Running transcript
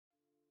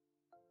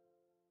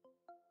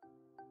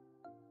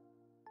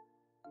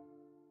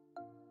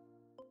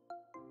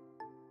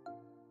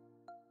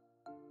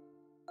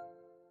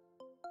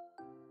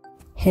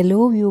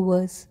Hello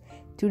viewers,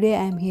 today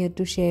I am here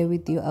to share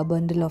with you a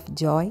bundle of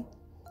joy.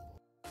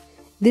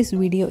 This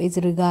video is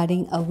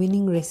regarding a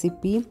winning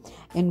recipe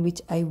in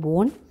which I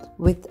won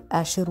with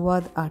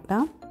Aashirvaad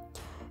Atta.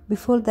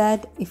 Before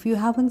that, if you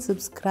haven't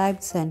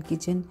subscribed Sand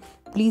Kitchen,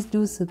 please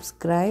do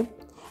subscribe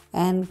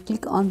and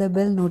click on the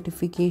bell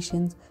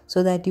notifications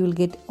so that you will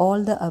get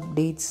all the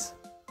updates.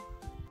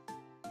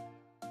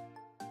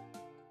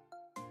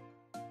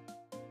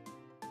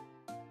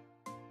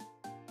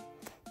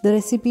 The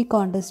recipe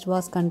contest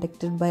was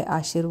conducted by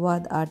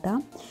Aashirvaad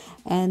Atta,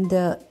 and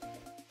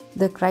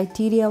the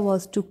criteria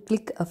was to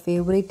click a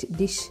favorite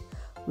dish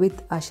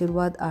with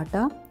Aashirvaad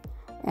Atta,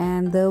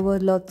 and there were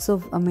lots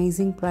of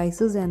amazing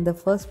prizes, and the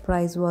first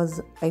prize was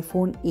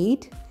iPhone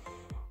 8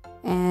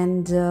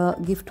 and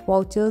gift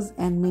vouchers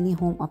and mini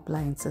home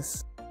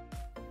appliances.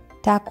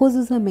 Tacos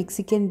is a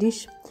Mexican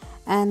dish,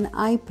 and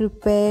I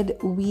prepared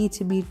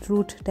wheat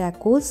beetroot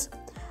tacos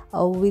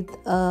with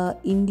an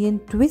Indian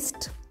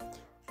twist.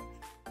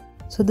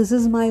 So this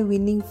is my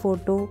winning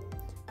photo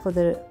for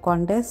the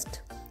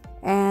contest,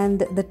 and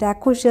the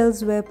taco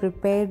shells were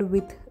prepared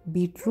with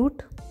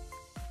beetroot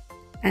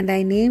and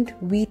I named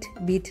Wheat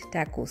Beet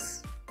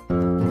Tacos.